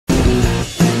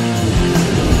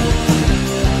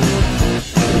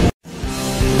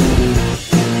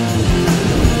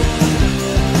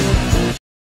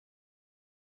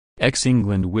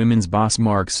Ex-England women's boss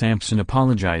Mark Sampson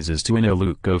apologises to Eni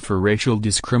Aluko for racial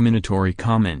discriminatory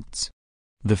comments.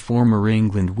 The former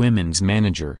England women's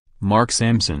manager, Mark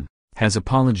Sampson, has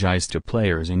apologised to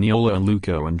players Eni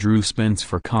Aluko and Drew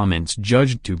for comments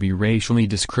judged to be racially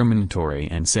discriminatory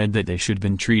and said that they should have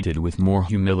been treated with more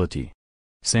humility.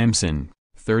 Sampson,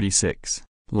 36,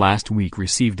 last week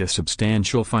received a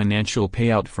substantial financial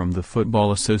payout from the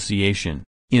Football Association,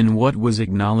 in what was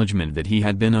acknowledgement that he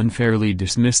had been unfairly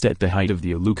dismissed at the height of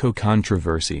the Aluko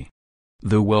controversy.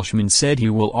 The Welshman said he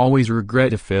will always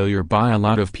regret a failure by a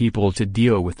lot of people to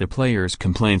deal with the players'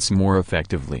 complaints more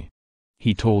effectively.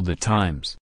 He told The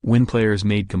Times, when players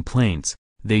made complaints,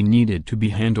 they needed to be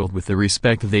handled with the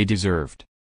respect they deserved.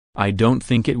 I don't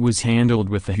think it was handled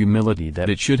with the humility that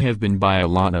it should have been by a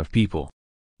lot of people.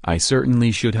 I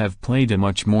certainly should have played a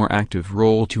much more active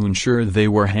role to ensure they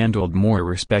were handled more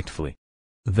respectfully.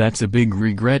 That's a big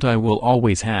regret I will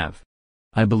always have.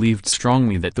 I believed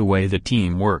strongly that the way the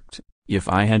team worked, if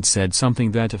I had said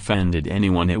something that offended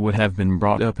anyone, it would have been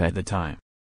brought up at the time.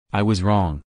 I was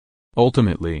wrong.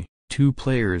 Ultimately, 2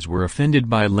 players were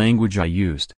offended by language I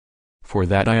used. For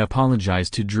that I apologize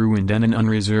to Drew and Eni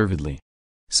unreservedly.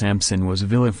 Sampson was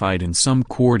vilified in some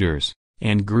quarters,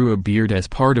 and grew a beard as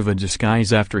part of a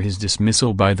disguise after his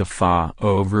dismissal by the FA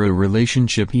over a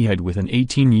relationship he had with an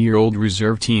 18-year-old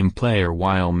reserve team player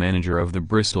while manager of the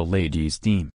Bristol Ladies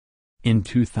team. In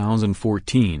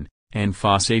 2014, an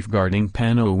FA safeguarding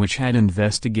panel which had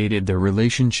investigated the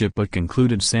relationship but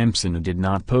concluded Sampson did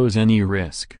not pose any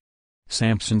risk.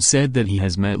 Sampson said that he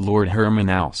has met Lord Herman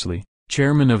Ousley,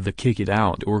 chairman of the Kick It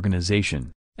Out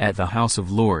organisation, at the House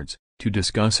of Lords, to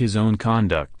discuss his own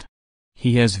conduct.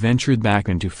 He has ventured back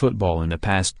into football in the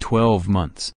past 12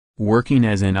 months, working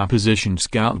as an opposition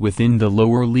scout within the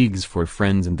lower leagues for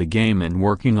Friends in the Game and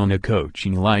working on a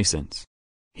coaching license.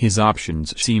 His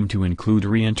options seem to include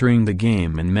re-entering the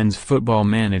game and men's football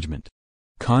management.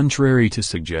 Contrary to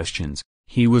suggestions,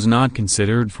 he was not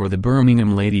considered for the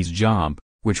Birmingham ladies' job,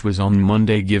 which was on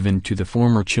Monday given to the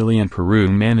former Chile and Peru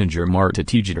manager Marta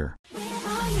Tejeder.